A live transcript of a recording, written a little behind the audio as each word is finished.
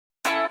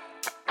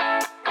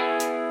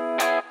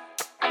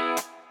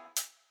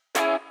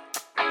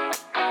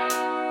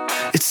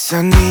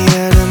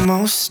sunnier than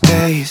most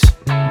days.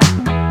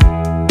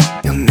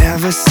 You'll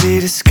never see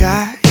the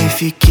sky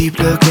if you keep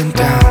looking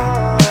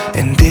down.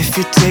 And if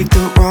you take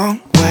the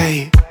wrong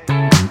way,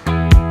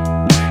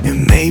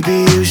 then maybe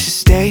you should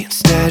stay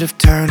instead of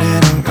turning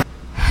around.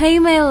 Hey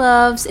my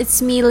loves,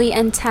 it's Mealy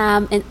and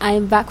Tam, and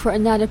I'm back for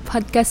another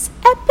podcast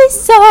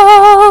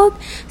episode.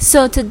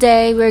 So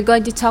today we're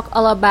going to talk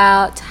all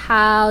about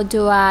how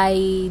do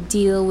I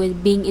deal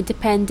with being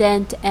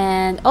independent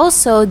and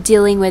also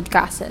dealing with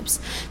gossips.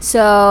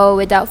 So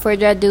without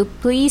further ado,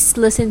 please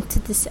listen to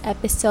this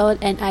episode,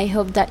 and I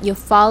hope that you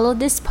follow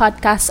this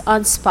podcast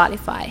on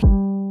Spotify.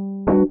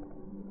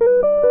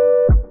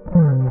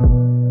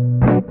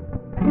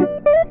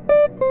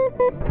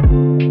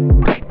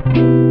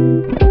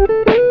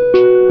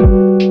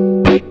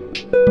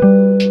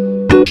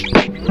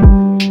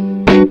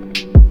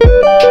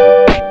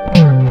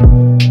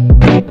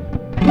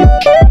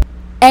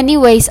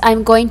 Anyways,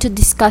 I'm going to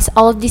discuss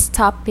all of these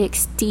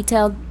topics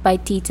detail by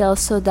detail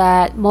so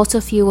that most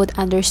of you would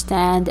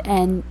understand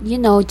and,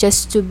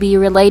 just to be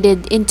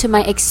related into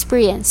my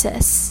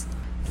experiences.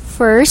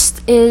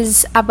 First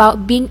is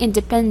about being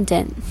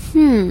independent.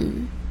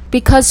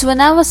 Because when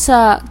I was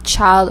a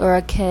child or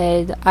a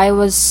kid, I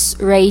was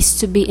raised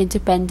to be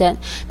independent.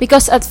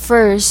 Because at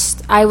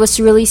first, I was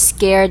really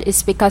scared.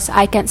 It's because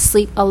I can't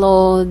sleep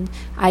alone.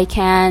 I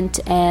can't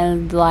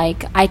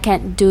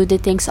do the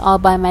things all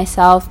by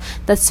myself.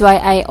 That's why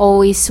I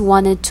always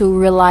wanted to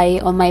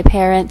rely on my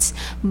parents.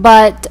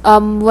 But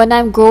when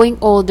I'm growing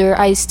older,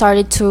 I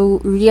started to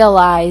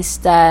realize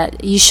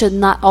that you should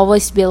not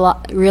always be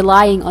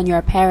relying on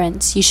your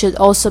parents. You should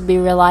also be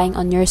relying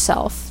on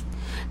yourself.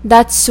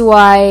 That's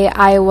why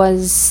I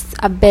was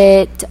a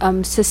bit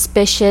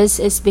suspicious,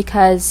 is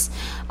because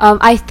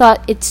I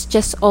thought it's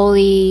just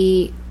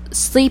only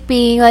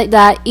sleeping like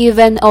that,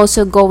 even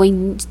also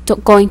going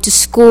to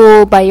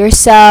school by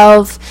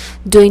yourself,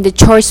 doing the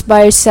chores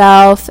by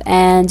yourself,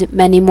 and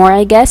many more,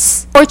 I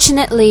guess.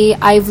 Fortunately,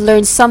 I've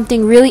learned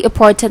something really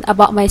important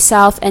about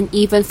myself and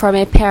even from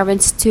my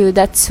parents too.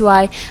 That's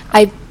why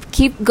I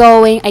keep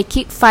going, I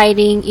keep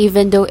fighting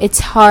even though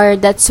it's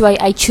hard. That's why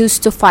I choose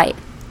to fight.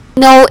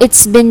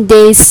 It's been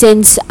days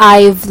since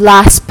I've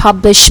last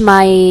published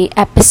my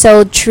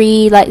episode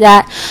 3 like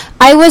that.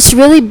 I was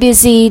really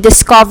busy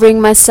discovering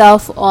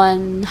myself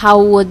on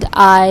how would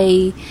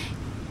I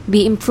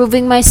be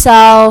improving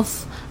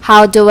myself,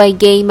 how do I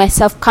gain my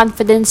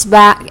self-confidence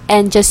back,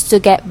 and just to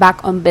get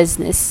back on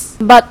business.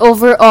 But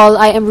overall,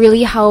 I am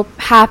really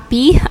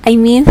happy,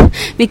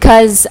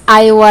 because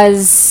I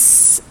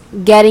was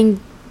getting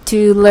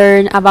to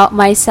learn about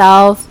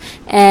myself,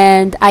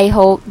 and I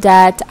hope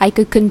that I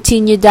could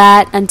continue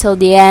that until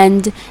the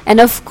end. And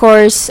of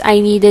course, I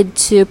needed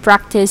to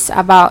practice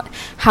about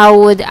how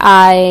would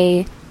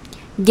I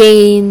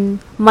gain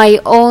my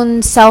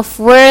own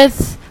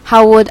self-worth,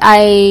 how would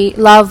I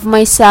love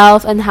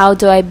myself, and how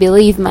do I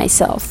believe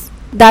myself.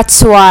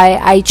 That's why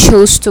I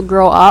chose to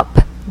grow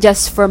up,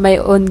 just for my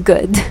own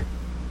good.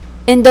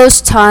 In those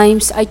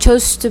times, I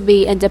chose to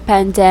be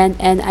independent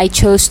and I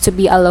chose to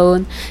be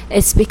alone.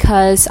 It's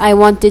because I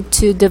wanted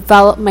to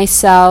develop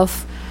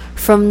myself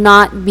from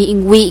not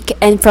being weak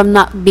and from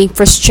not being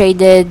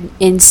frustrated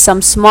in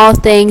some small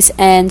things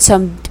and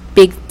some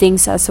big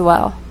things as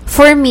well.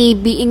 For me,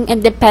 being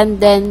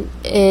independent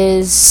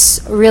is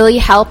really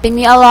helping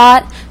me a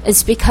lot.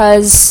 It's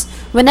because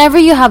whenever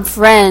you have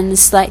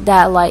friends like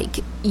that,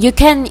 you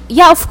can,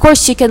 of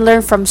course you can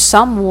learn from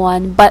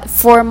someone, but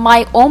for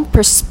my own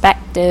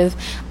perspective,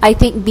 I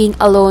think being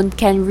alone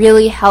can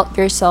really help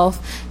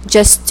yourself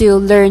just to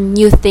learn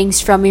new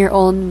things from your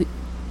own,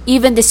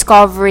 even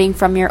discovering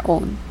from your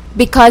own.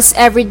 Because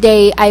every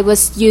day I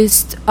was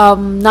used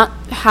not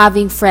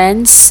having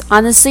friends.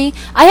 Honestly,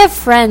 I have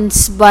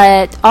friends,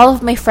 but all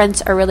of my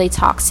friends are really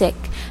toxic,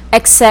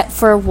 except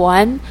for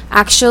one,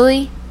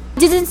 actually. I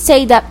didn't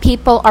say that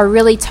people are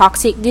really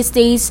toxic these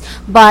days,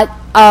 but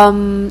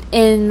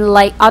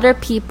other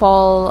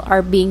people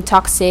are being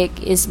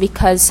toxic is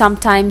because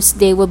sometimes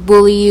they will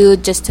bully you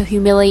just to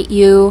humiliate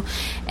you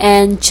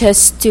and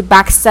just to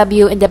backstab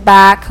you in the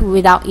back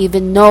without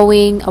even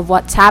knowing of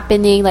what's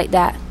happening like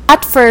that.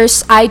 At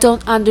first, I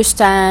don't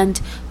understand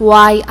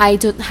why I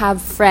don't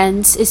have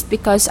friends. It's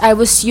because I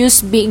was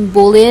used being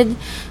bullied,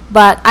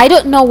 but I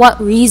don't know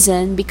what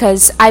reason,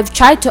 because I've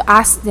tried to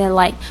ask them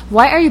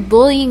why are you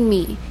bullying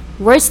me?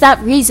 Where's that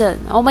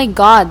reason? Oh my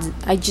god,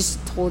 I just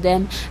told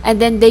them,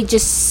 and then they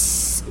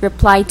just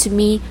replied to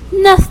me,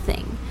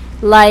 nothing.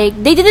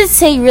 They didn't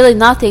say really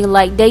nothing,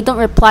 they don't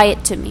reply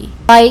it to me.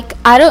 I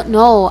don't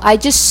know, I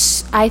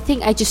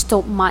think I just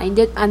don't mind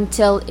it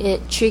until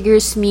it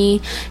triggers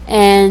me.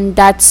 And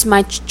that's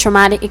my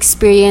traumatic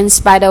experience,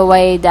 by the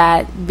way,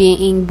 that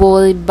being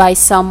bullied by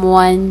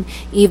someone,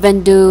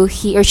 even though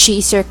he or she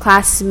is your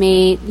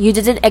classmate, you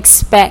didn't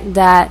expect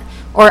that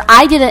or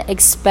I didn't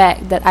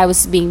expect that I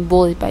was being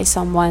bullied by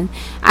someone.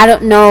 I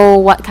don't know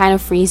what kind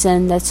of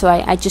reason. That's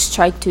why I just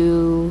try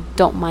to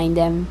don't mind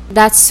them.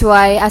 That's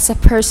why, as a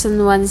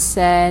person once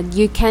said,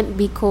 you can't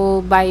be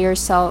cool by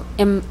yourself.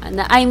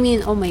 I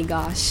mean, oh my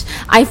gosh,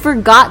 I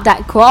forgot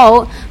that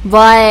quote,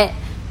 but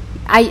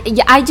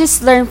I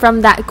just learned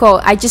from that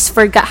quote. I just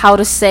forgot how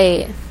to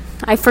say it.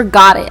 I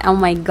forgot it. Oh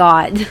my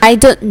god. I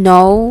don't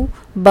know,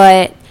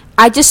 but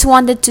I just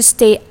wanted to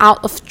stay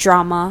out of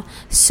drama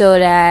so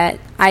that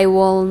I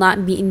will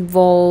not be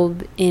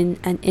involved in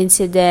an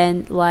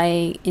incident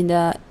like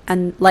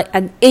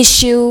an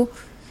issue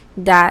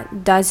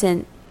that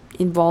doesn't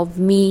involve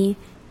me,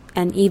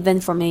 and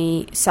even for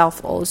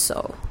myself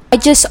also. I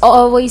just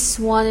always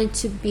wanted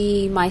to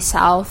be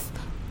myself.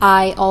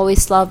 I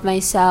always love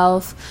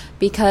myself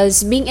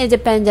because being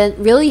independent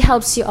really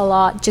helps you a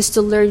lot, just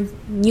to learn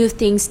new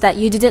things that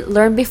you didn't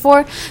learn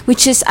before,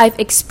 which is I've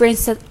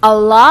experienced it a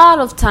lot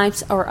of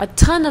times, or a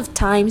ton of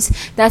times.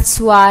 That's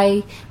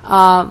why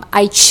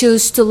I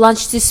choose to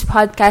launch this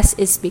podcast,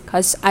 is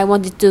because I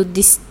wanted to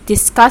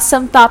discuss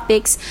some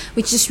topics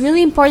which is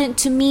really important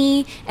to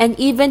me and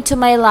even to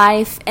my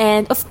life,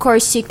 and of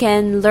course you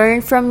can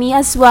learn from me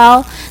as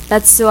well.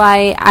 That's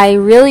why I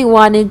really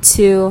wanted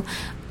to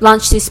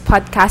launch this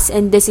podcast,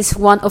 and this is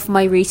one of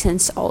my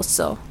reasons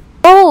also.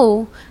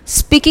 Oh,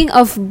 speaking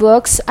of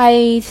books,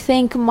 I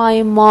think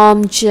my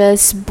mom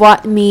just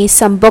bought me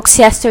some books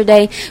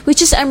yesterday,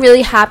 which is I'm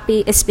really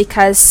happy, is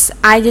because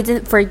I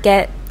didn't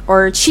forget,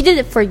 or she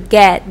didn't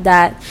forget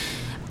that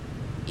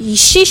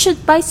she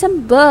should buy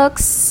some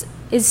books.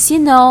 Is,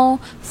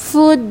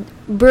 food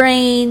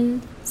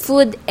brain,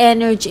 food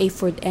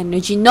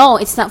energy. No,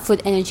 it's not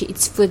food energy,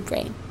 it's food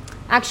brain.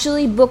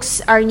 Actually, books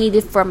are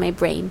needed for my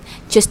brain,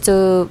 just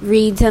to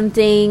read some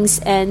things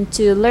and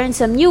to learn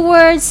some new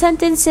words,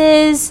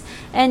 sentences,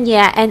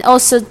 and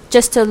also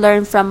just to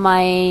learn from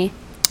my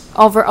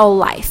overall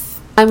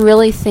life. I'm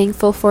really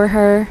thankful for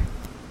her.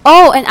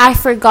 Oh, and I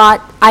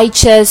forgot, I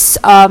just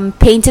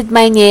painted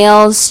my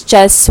nails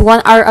just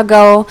 1 hour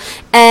ago,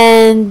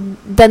 and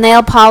the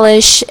nail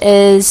polish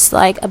is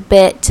like a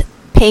bit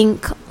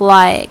pink,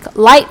 like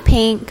light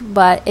pink,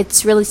 but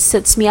it's really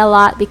suits me a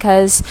lot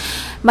because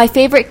my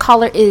favorite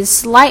color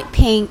is light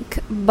pink,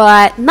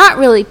 but not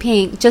really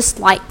pink, just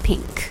light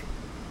pink.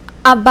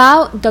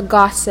 About the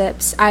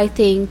gossips, I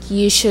think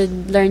you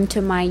should learn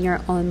to mind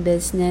your own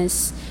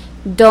business.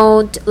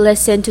 Don't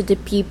listen to the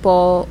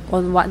people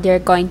on what they're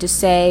going to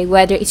say,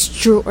 whether it's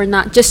true or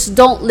not. Just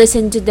don't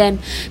listen to them,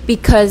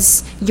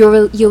 because you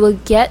will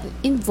get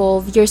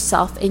involved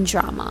yourself in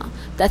drama.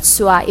 That's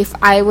why if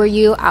I were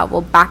you, I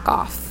will back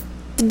off.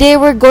 If they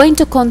were going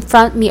to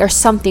confront me or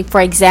something, for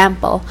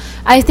example,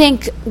 I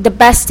think the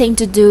best thing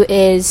to do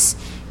is,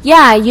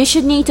 you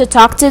should need to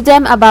talk to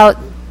them about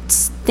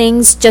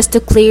things just to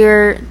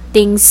clear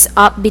things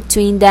up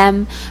between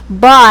them,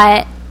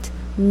 but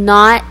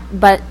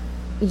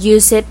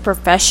use it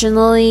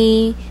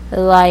professionally.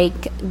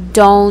 Like,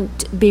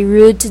 don't be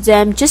rude to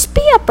them, just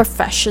be a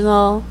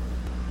professional.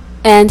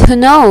 And who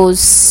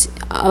knows,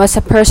 as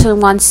a person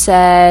once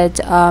said,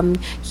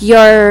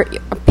 your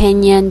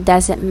opinion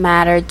doesn't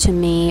matter to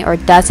me, or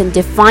doesn't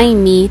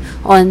define me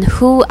on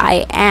who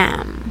I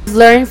am. I've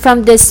learned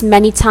from this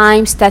many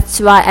times. That's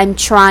why I'm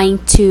trying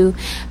to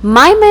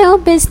mind my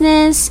own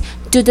business,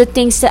 do the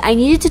things that I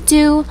needed to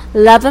do,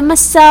 love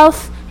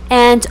myself,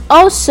 and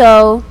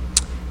also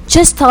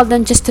just tell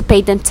them just to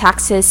pay them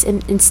taxes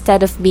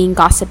instead of being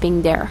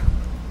gossiping there.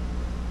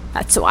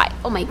 That's why.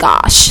 Oh my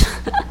gosh.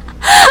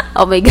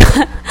 Oh my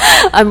god.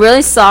 I'm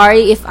really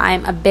sorry if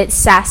I'm a bit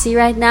sassy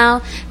right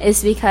now.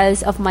 It's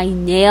because of my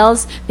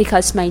nails,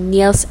 because my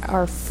nails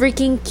are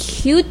freaking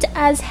cute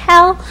as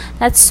hell.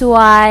 That's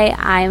why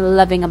I'm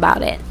loving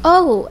about it.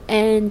 Oh,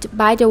 and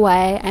by the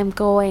way, I'm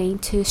going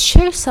to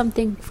share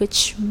something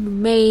which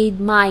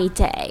made my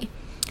day.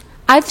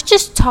 I've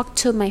just talked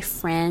to my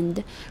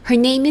friend. Her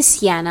name is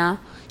Yana.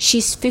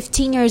 She's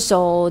 15 years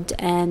old,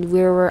 and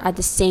we were at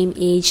the same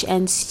age,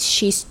 and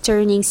she's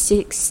turning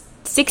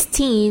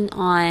 16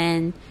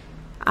 on,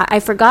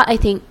 I forgot, I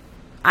think,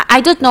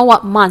 I don't know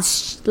what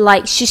month.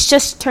 Like, she's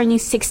just turning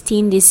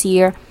 16 this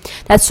year.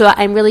 That's why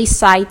I'm really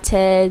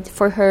excited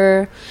for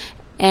her.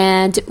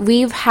 And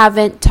we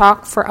haven't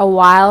talked for a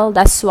while.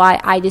 That's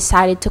why I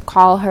decided to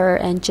call her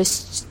and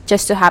just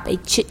to have a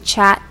chit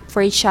chat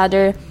for each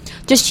other.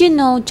 Just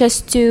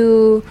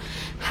to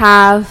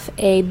have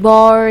a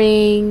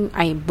relaxing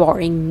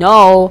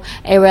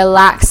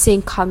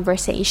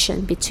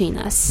conversation between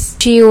us.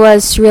 She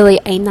was really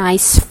a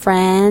nice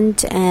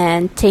friend,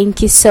 and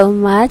thank you so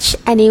much.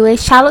 Anyway,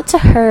 shout out to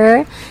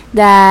her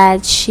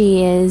that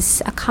she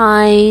is a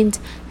kind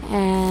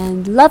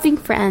and loving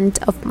friend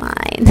of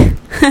mine.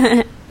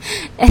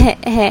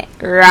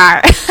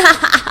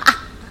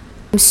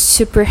 I'm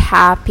super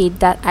happy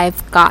that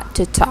I've got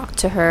to talk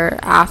to her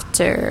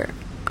after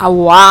a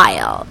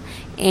while,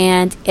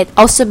 and it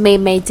also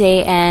made my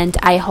day, and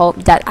I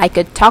hope that I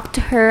could talk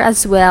to her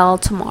as well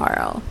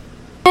tomorrow.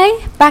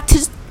 Okay, back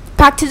to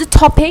the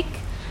topic.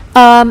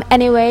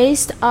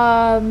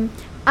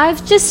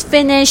 I've just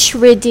finished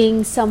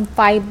reading some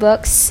 5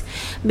 books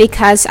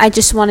because I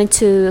just wanted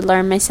to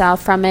learn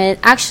myself from it.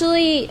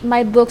 Actually,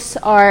 my books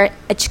are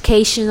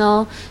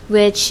educational,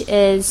 which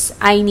is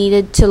I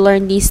needed to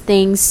learn these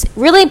things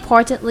really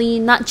importantly,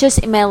 not just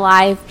in my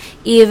life,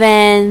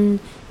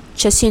 even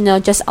just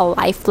a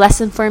life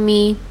lesson for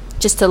me,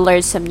 just to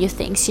learn some new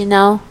things.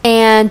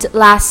 And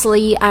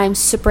lastly, I'm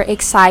super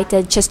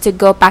excited just to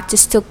go back to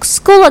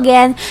school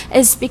again,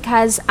 is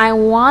because I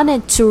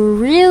wanted to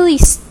really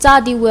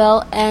study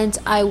well and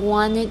I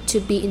wanted to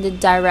be in the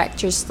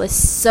director's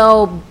list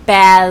so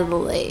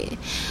badly.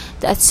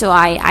 That's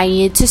why I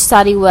need to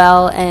study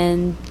well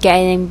and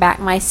getting back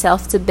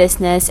myself to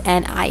business,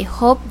 and I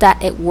hope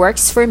that it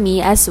works for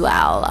me as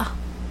well.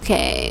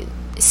 Okay,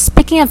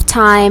 speaking of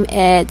time,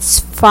 it's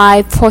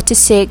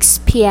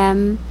 5:46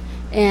 p.m.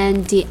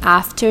 in the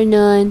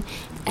afternoon,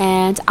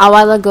 and a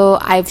while ago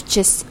I've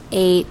just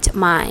ate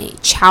my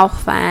chow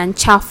fan.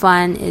 Chow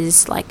fan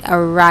is like a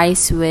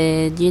rice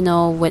with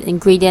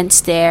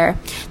ingredients there.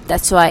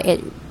 That's why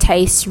it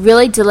tastes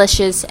really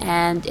delicious,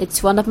 and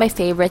it's one of my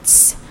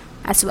favorites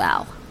as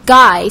well.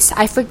 Guys,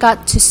 I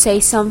forgot to say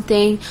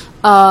something.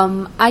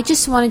 I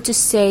just wanted to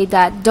say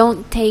that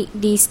don't take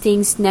these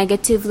things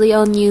negatively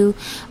on you.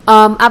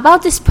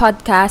 About this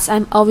podcast,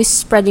 I'm always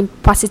spreading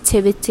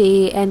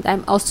positivity, and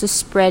I'm also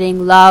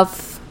spreading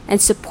love and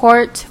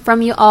support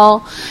from you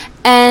all.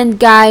 And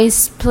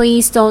guys,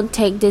 please don't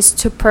take this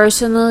too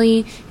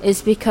personally.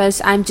 It's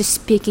because I'm just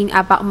speaking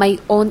about my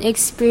own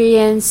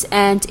experience,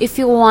 and if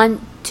you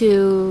want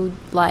to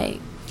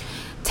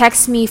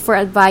text me for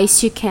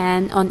advice, you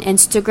can on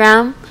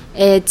Instagram.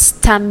 It's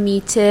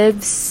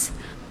Tamitives,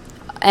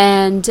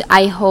 and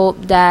I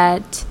hope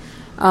that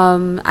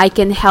I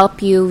can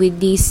help you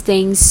with these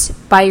things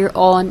by your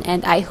own,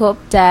 and I hope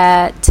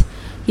that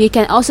you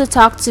can also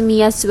talk to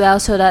me as well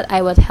so that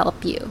I would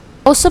help you.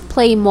 Also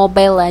play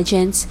Mobile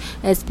Legends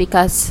is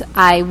because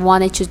I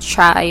wanted to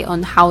try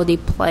on how they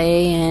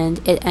play, and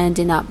it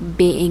ended up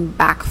being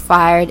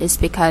backfired. Is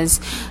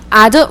because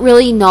I don't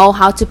really know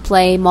how to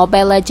play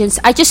Mobile Legends.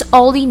 I just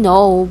only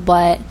know,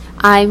 but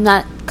I'm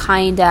not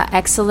kinda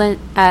excellent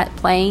at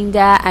playing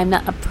that. I'm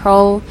not a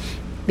pro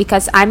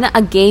because I'm not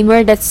a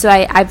gamer. That's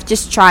why I've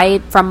just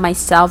tried from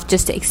myself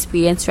just to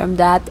experience from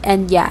that.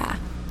 And yeah,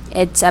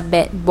 it's a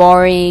bit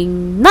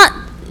boring. Not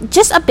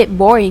just a bit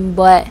boring,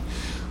 but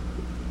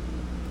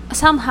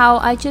somehow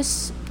I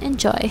just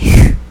enjoy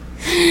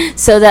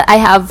so that I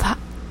have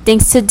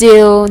things to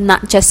do,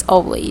 not just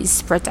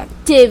always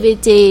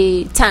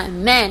productivity,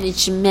 time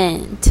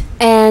management.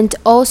 And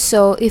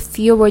also, if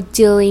you were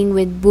dealing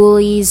with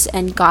bullies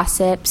and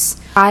gossips,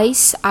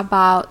 guys,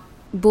 about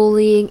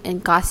bullying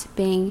and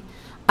gossiping,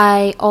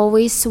 I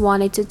always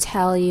wanted to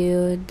tell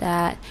you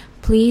that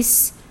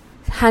please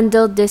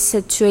handle this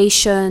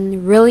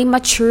situation really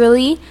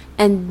maturely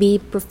and be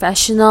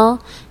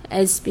professional,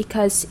 is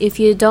because if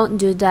you don't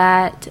do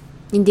that,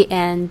 in the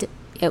end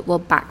it will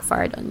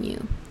backfire on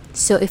you.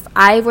 So if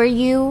I were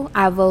you,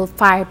 I will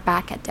fire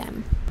back at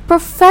them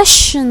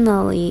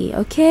professionally,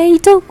 okay?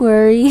 Don't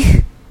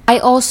worry. I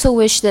also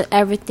wish that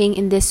everything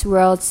in this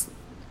world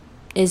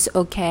is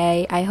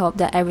okay. I hope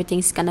that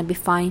everything's gonna be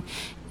fine,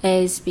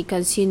 is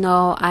because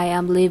I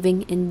am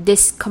living in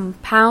this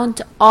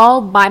compound all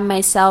by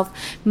myself,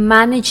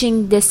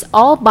 managing this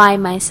all by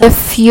myself.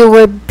 If you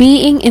were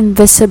being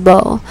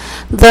invisible,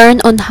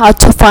 learn on how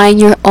to find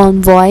your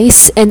own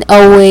voice in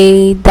a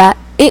way that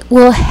it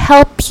will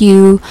help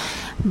you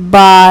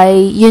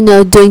by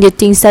doing the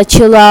things that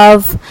you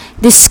love,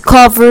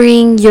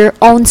 discovering your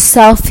own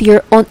self,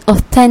 your own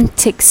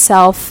authentic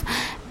self,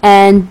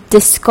 and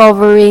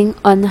discovering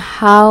on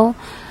how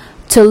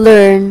to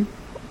learn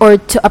or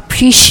to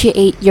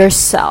appreciate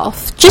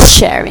yourself. Just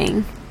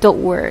sharing,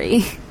 don't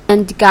worry.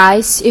 And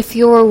guys, if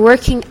you're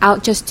working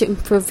out just to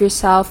improve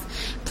yourself,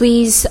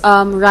 please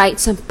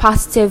write some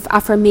positive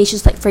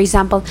affirmations, like for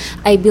example,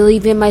 I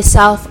believe in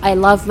myself, I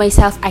love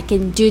myself, I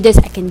can do this,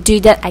 I can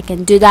do that, I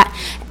can do that.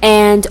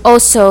 And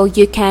also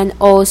you can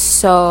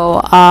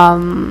also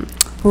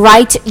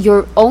write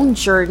your own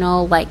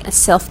journal, like a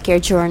self-care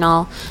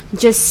journal,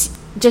 just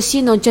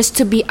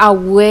to be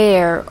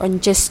aware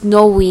and just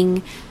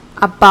knowing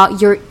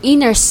about your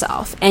inner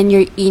self and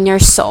your inner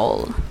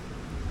soul.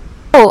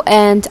 Oh,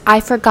 and I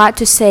forgot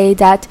to say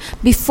that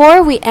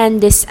before we end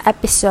this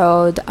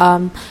episode,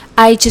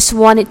 I just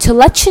wanted to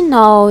let you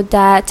know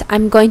that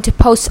I'm going to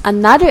post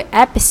another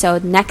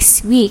episode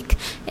next week.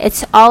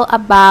 It's all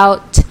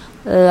about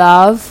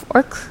love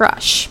or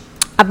crush,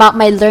 about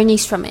my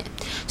learnings from it.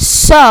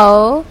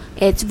 So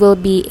it will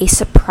be a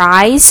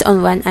surprise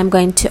on when I'm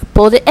going to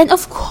upload it. And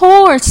of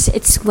course,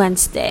 it's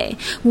Wednesday.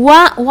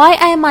 Why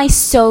am I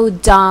so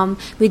dumb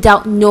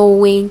without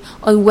knowing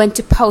on when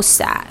to post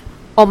that?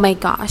 Oh my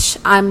gosh,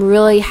 I'm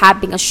really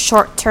having a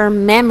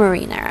short-term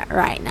memory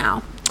right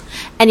now.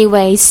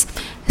 Anyways,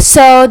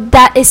 so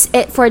that is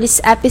it for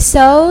this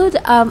episode.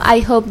 I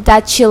hope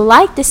that you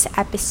like this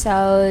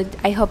episode.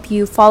 I hope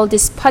you follow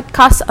this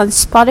podcast on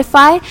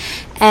Spotify.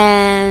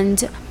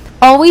 And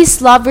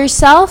always love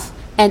yourself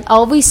and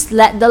always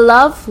let the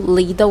love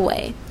lead the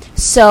way.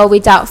 So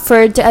without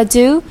further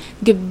ado,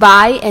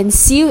 goodbye and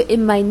see you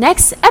in my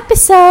next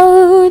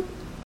episode.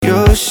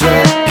 You're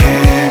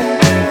so